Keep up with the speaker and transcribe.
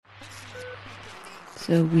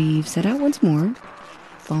So we've set out once more,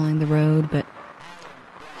 following the road, but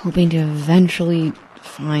hoping to eventually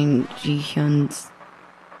find Ji-hyun's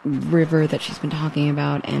river that she's been talking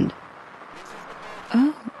about, and...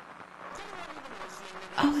 Oh,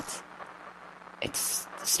 it's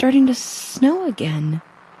starting to snow again.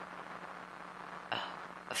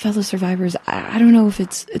 Fellow survivors, I don't know if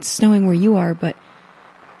it's snowing where you are, but...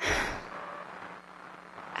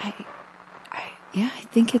 I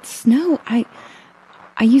think it's snow. I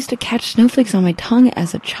used to catch snowflakes on my tongue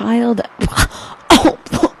as a child. Oh,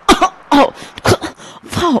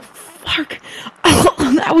 fuck.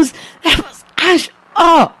 Oh, that was ash.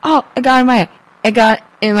 Oh, I got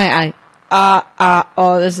in my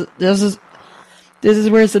eye. This is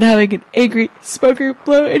worse than having an angry smoker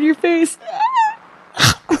blow in your face.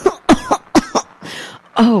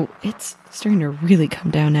 Oh, it's starting to really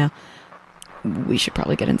come down now. We should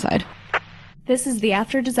probably get inside. This is the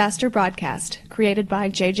After Disaster broadcast, created by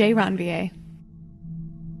J.J. Ranvier.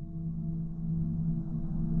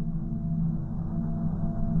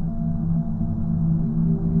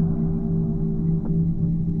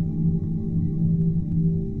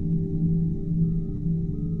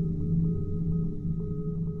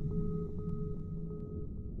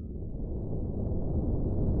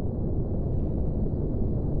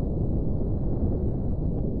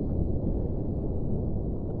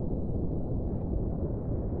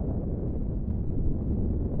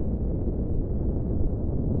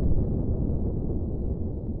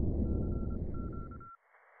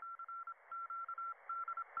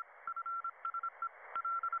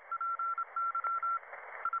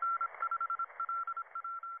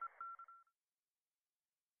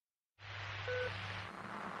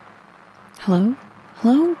 Hello?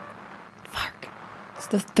 Hello? Fuck. It's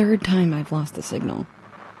the third time I've lost the signal.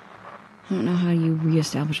 I don't know how you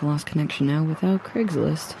reestablish a lost connection now without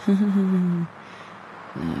Craigslist.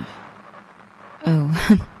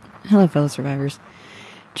 Hello fellow survivors.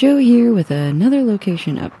 Joe here with another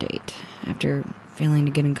location update, after failing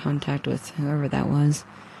to get in contact with whoever that was.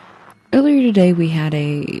 Earlier today we had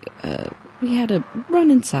a run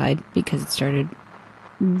inside because it started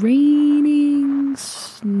raining,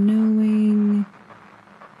 snowing.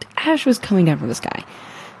 Ash was coming down from the sky.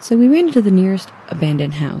 So we ran into the nearest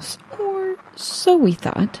abandoned house, or so we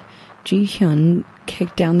thought. Ji-hyun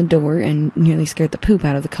kicked down the door and nearly scared the poop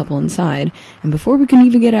out of the couple inside. And before we could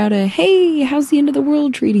even get out a, "Hey, how's the end of the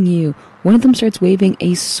world treating you?" one of them starts waving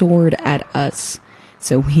a sword at us.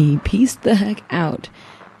 So we pieced the heck out.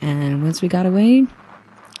 And once we got away,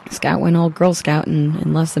 Scout went all Girl Scout and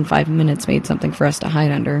in less than 5 minutes made something for us to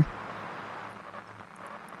hide under.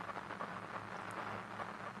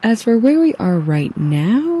 As for where we are right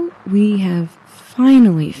now, we have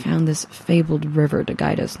finally found this fabled river to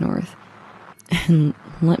guide us north. And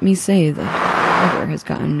let me say, the river has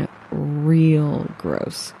gotten real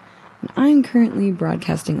gross. And I'm currently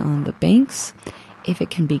broadcasting on the banks, if it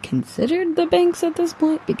can be considered the banks at this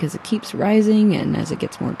point, because it keeps rising, and as it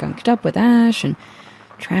gets more gunked up with ash and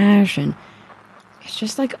trash, and it's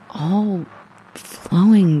just like all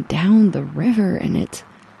flowing down the river, and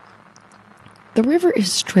the river is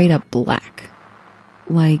straight up black,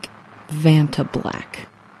 like Vanta black,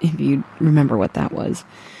 if you remember what that was.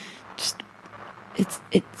 Just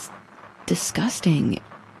it's disgusting.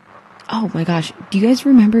 Oh my gosh, do you guys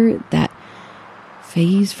remember that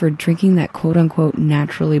phase for drinking that quote-unquote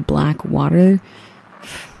naturally black water?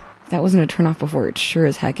 That wasn't a turnoff before, it sure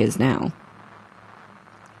as heck is now.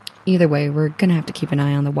 Either way, we're gonna have to keep an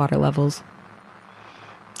eye on the water levels.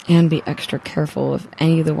 And be extra careful of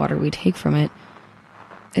any of the water we take from it.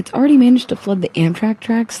 It's already managed to flood the Amtrak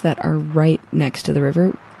tracks that are right next to the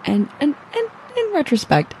river, and in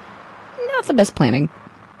retrospect, not the best planning.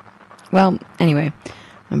 Well, anyway,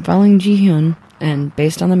 I'm following Ji-hyun, and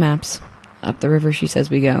based on the maps, up the river she says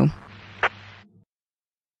we go.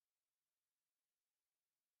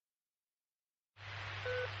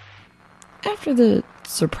 After the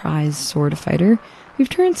surprise sword fighter, we've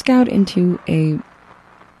turned Scout into a,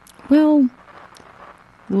 well,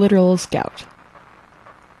 literal scout.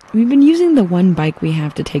 We've been using the one bike we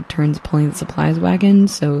have to take turns pulling the supplies wagon,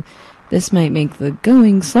 so this might make the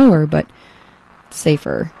going slower, but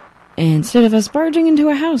safer. Instead of us barging into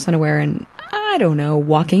a house unaware and, I don't know,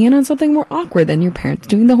 walking in on something more awkward than your parents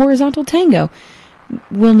doing the horizontal tango,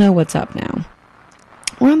 we'll know what's up now.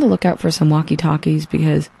 We're on the lookout for some walkie-talkies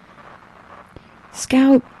because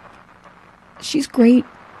Scout, she's great.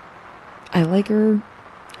 I like her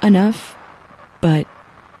enough, but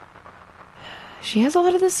she has a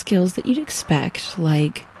lot of the skills that you'd expect,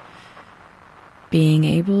 like being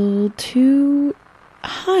able to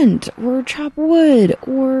hunt or chop wood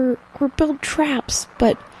or build traps,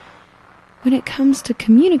 but when it comes to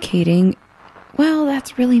communicating, well,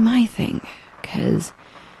 that's really my thing, because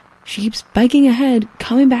she keeps biking ahead,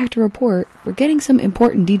 coming back to report, forgetting some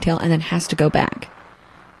important detail, and then has to go back.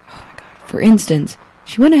 Oh my god. For instance,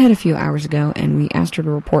 she went ahead a few hours ago, and we asked her to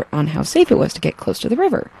report on how safe it was to get close to the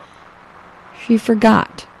river. She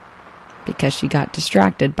forgot, because she got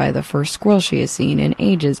distracted by the first squirrel she has seen in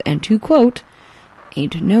ages, and to quote,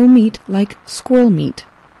 "Ain't no meat like squirrel meat."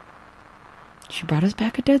 She brought us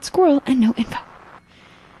back a dead squirrel and no info.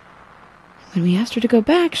 When we asked her to go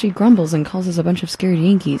back, she grumbles and calls us a bunch of scared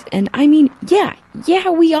Yankees. And I mean, yeah,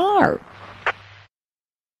 we are.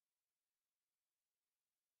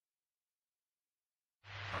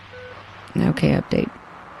 Okay, update.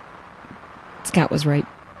 Scout was right.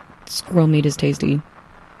 Squirrel meat is tasty.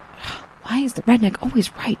 Why is the redneck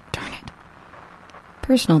always right? Darn it.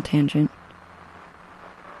 Personal tangent.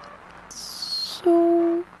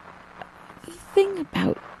 So, the thing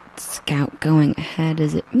about Scout going ahead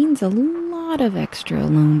is it means a lot of extra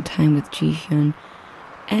alone time with Ji-hyun,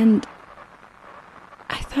 and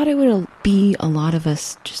I thought it would be a lot of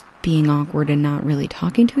us just being awkward and not really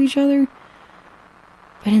talking to each other,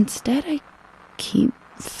 but instead I keep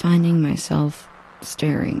finding myself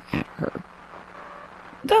staring at her.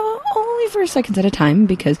 Though only for seconds at a time,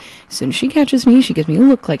 because as soon as she catches me, she gives me a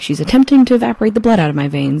look like she's attempting to evaporate the blood out of my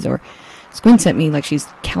veins, or squints at me like she's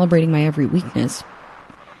calibrating my every weakness.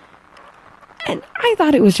 And I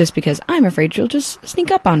thought it was just because I'm afraid she'll just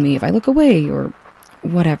sneak up on me if I look away, or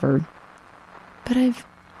whatever. But I've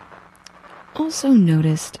also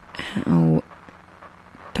noticed how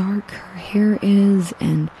dark her hair is,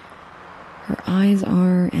 and her eyes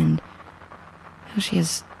are, and how she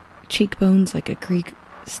has cheekbones like a Greek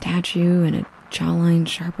statue, and a jawline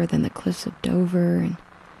sharper than the cliffs of Dover, and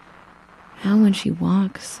how when she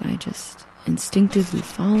walks, I just instinctively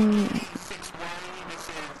follow.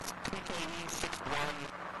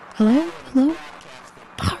 Hello?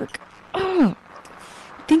 Park! Oh!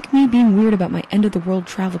 I think me being weird about my end-of-the-world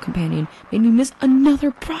travel companion made me miss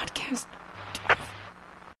another broadcast.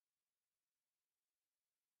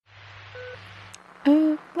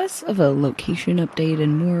 Less of a location update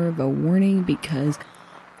and more of a warning, because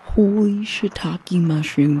holy shiitake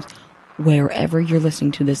mushrooms, wherever you're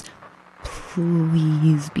listening to this,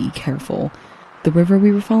 please be careful. The river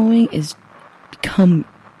we were following is become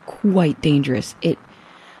quite dangerous. It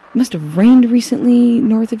must have rained recently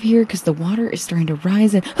north of here, because the water is starting to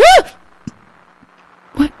rise and... Ah!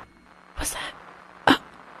 What was that?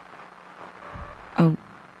 Oh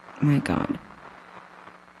my god.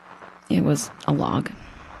 It was a log.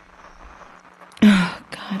 Oh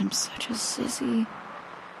god, I'm such a sissy.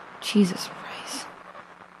 Jesus Christ.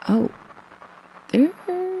 Oh, there's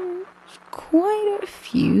quite a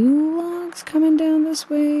few logs coming down this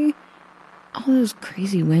way. All those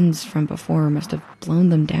crazy winds from before must have blown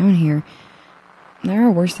them down here. There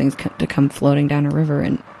are worse things to come floating down a river,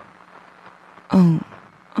 and... Oh,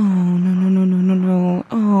 no.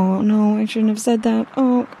 Oh, no, I shouldn't have said that.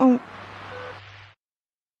 Oh.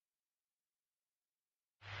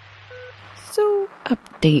 So,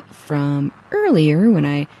 update from earlier when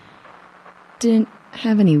I didn't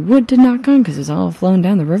have any wood to knock on because it's all flowing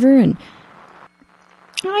down the river, and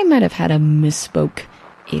I might have had a misspoke,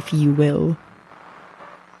 if you will.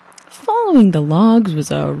 Following the logs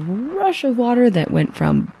was a rush of water that went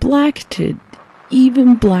from black to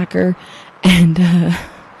even blacker, and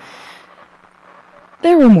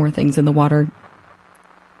there were more things in the water.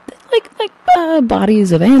 Like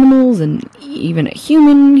bodies of animals and even a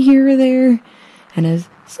human here or there. And as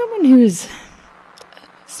someone who's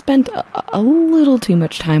spent a little too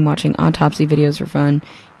much time watching autopsy videos for fun,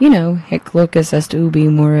 you know, hic locus est ubi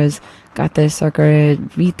mores gate sarcare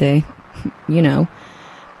vitae, you know,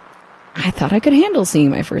 I thought I could handle seeing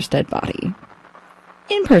my first dead body.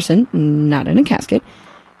 In person, not in a casket.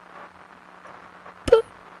 But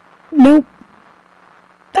nope.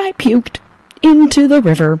 I puked into the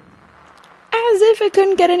river. As if it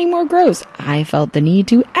couldn't get any more gross, I felt the need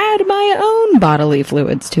to add my own bodily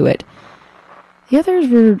fluids to it. The others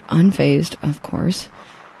were unfazed, of course.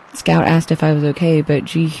 Scout asked if I was okay, but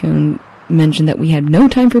Ji-hyun mentioned that we had no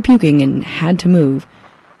time for puking and had to move.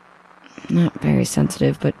 Not very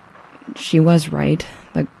sensitive, but she was right.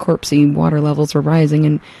 The corpsey water levels were rising,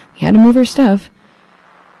 and we had to move our stuff.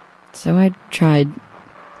 So I tried...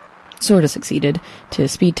 sort of succeeded, to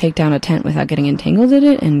speed take down a tent without getting entangled in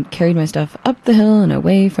it, and carried my stuff up the hill and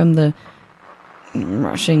away from the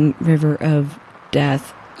rushing river of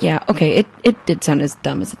death. Yeah, okay, it did sound as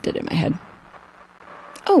dumb as it did in my head.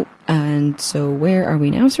 Oh, and so where are we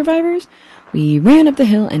now, survivors? We ran up the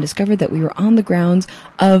hill and discovered that we were on the grounds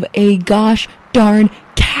of a gosh darn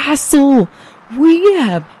castle. We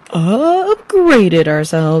have upgraded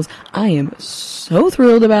ourselves. I am so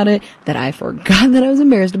thrilled about it that I forgot that I was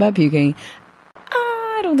embarrassed about puking.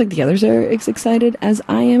 I don't think the others are as excited as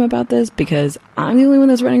I am about this, because I'm the only one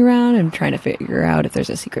that's running around and trying to figure out if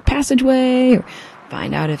there's a secret passageway or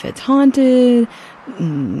find out if it's haunted.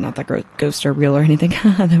 Not that ghosts are real or anything.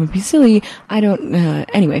 That would be silly.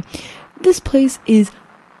 Anyway, this place is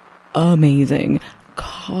amazing.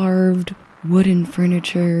 Carved wooden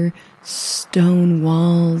furniture, stone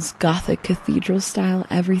walls, Gothic cathedral style,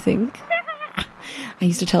 everything. I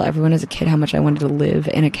used to tell everyone as a kid how much I wanted to live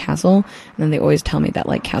in a castle, and then they always tell me that,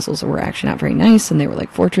 like, castles were actually not very nice, and they were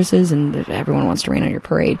like fortresses, and everyone wants to rain on your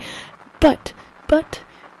parade. But,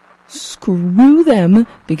 screw them,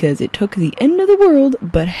 because it took the end of the world,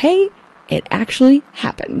 but hey, it actually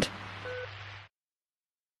happened.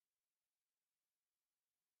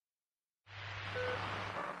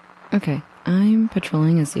 Okay, I'm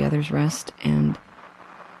patrolling as the others rest, and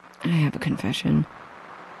I have a confession.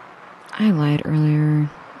 I lied earlier.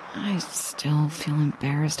 I still feel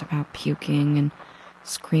embarrassed about puking and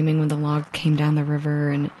screaming when the log came down the river,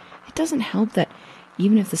 and it doesn't help that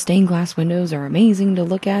even if the stained glass windows are amazing to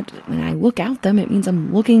look at, when I look out them, it means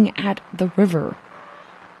I'm looking at the river.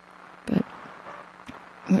 But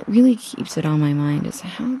what really keeps it on my mind is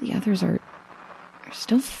how the others are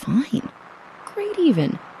still fine. Great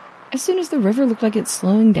even. As soon as the river looked like it's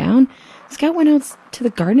slowing down, Scout went out to the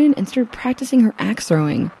garden and started practicing her axe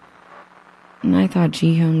throwing. And I thought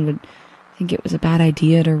Ji-hyun would think it was a bad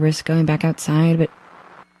idea to risk going back outside, but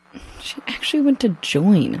she actually went to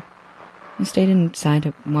join. I stayed inside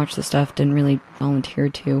to watch the stuff, didn't really volunteer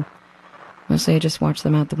to. Mostly I just watched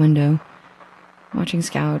them out the window. Watching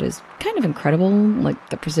Scout is kind of incredible,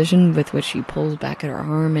 like the precision with which she pulls back at her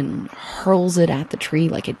arm and hurls it at the tree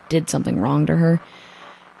like it did something wrong to her.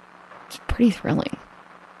 It's pretty thrilling.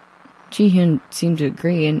 Ji-hyun seemed to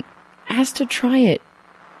agree and asked to try it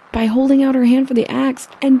by holding out her hand for the axe,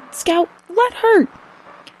 and Scout let her.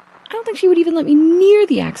 I don't think she would even let me near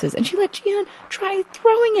the axes, and she let Ji-hyun try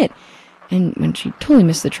throwing it. And when she totally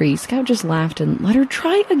missed the tree, Scout just laughed and let her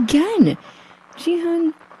try again.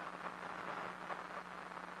 Ji-hyun,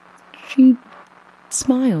 she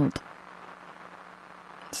smiled.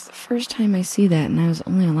 It's the first time I see that, and I was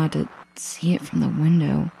only allowed to see it from the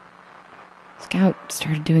window. Scout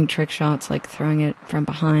started doing trick shots, like throwing it from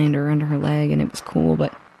behind or under her leg, and it was cool,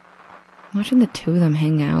 but watching the two of them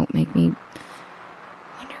hang out make me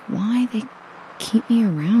wonder why they keep me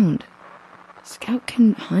around. Scout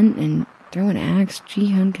can hunt and throw an axe,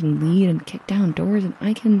 Ji-hyun can lead and kick down doors, and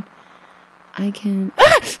I can...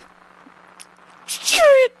 Ah!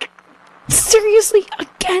 Seriously?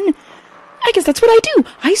 Again? I guess that's what I do.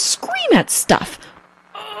 I scream at stuff.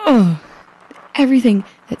 Ugh. Everything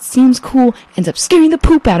that seems cool ends up scaring the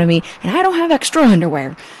poop out of me, and I don't have extra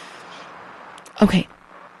underwear. Okay.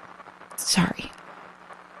 Sorry.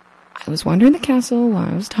 I was wandering the castle while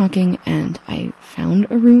I was talking, and I found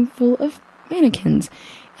a room full of mannequins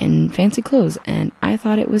in fancy clothes, and I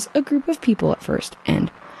thought it was a group of people at first, and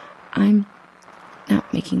I'm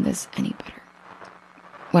not making this any better.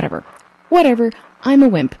 Whatever. I'm a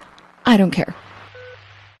wimp. I don't care.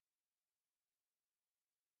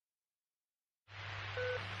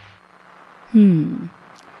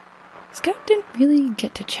 Scout didn't really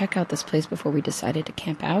get to check out this place before we decided to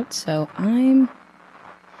camp out, so I'm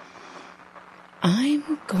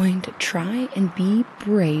going to try and be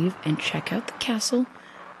brave and check out the castle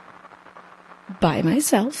by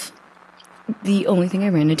myself. The only thing I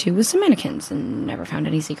ran into was some mannequins and never found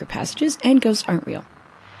any secret passages, and ghosts aren't real.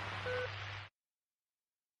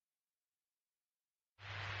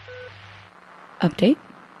 Update.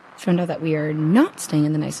 Found out that we are not staying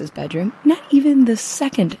in the nicest bedroom, not even the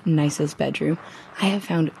second nicest bedroom. I have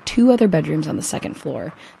found 2 other bedrooms on the second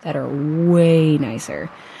floor that are way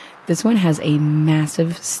nicer. This one has a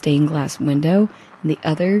massive stained glass window, and the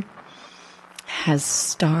other has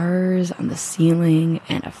stars on the ceiling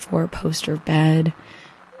and a 4-poster bed.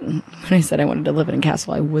 When I said I wanted to live in a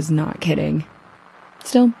castle, I was not kidding.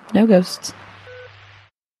 Still, no ghosts.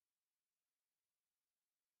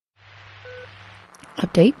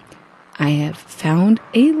 Update. I have found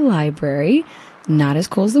a library, not as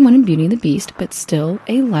cool as the one in Beauty and the Beast, but still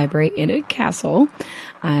a library in a castle.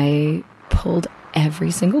 I pulled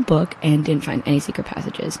every single book and didn't find any secret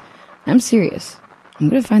passages. I'm serious. I'm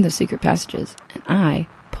going to find those secret passages, and I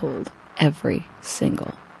pulled every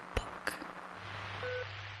single book.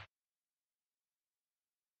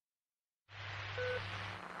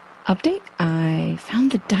 Update, I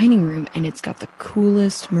found the dining room and it's got the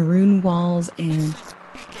coolest maroon walls and...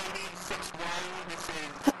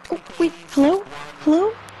 Oh, wait, hello?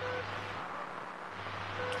 Hello?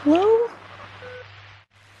 Hello?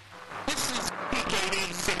 This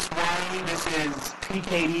is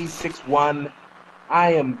PKD61.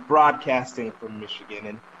 I am broadcasting from Michigan.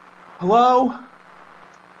 And hello?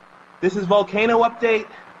 This is Volcano Update.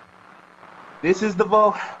 This is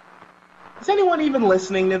the Is anyone even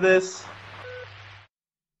listening to this?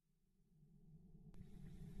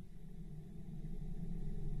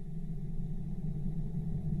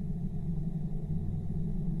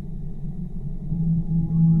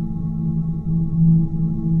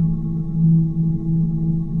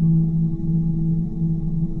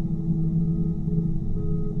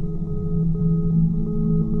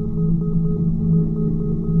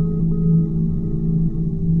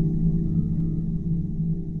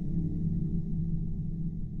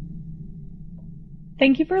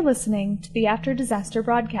 Thank you for listening to the After Disaster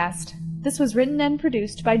broadcast. This was written and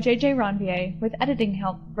produced by JJ Ronvier with editing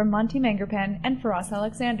help from Monty Mangerpan and Faraz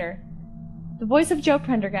Alexander. The voice of Joe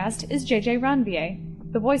Prendergast is JJ Ronvier.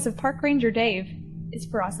 The voice of Park Ranger Dave is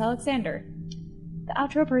Faraz Alexander. The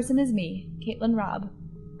outro person is me, Caitlin Robb.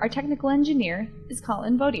 Our technical engineer is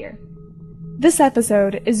Colin Vaudier. This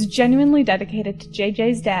episode is genuinely dedicated to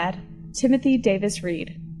JJ's dad, Timothy Davis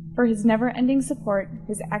Reed, for his never-ending support,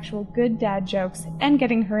 his actual good dad jokes, and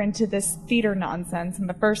getting her into this theater nonsense in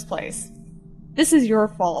the first place. This is your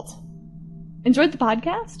fault. Enjoyed the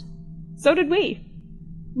podcast? So did we.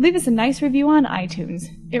 Leave us a nice review on iTunes.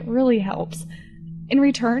 It really helps. In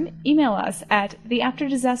return, email us at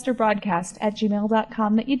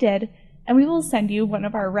theafterdisasterbroadcast@gmail.com that you did, and we will send you one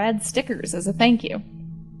of our rad stickers as a thank you.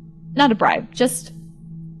 Not a bribe, just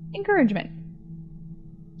encouragement.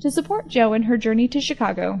 To support Jo in her journey to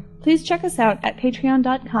Chicago, please check us out at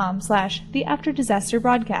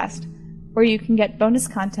patreon.com/theafterdisasterbroadcast, where you can get bonus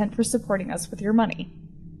content for supporting us with your money.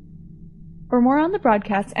 For more on the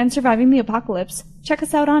broadcast and surviving the apocalypse, check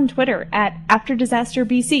us out on Twitter at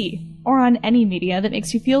AfterDisasterBC, or on any media that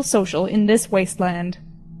makes you feel social in this wasteland.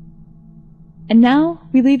 And now,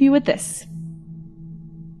 we leave you with this.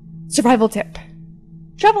 Survival tip.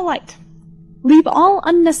 Travel light. Leave all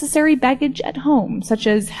unnecessary baggage at home, such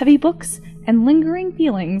as heavy books and lingering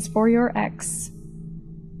feelings for your ex.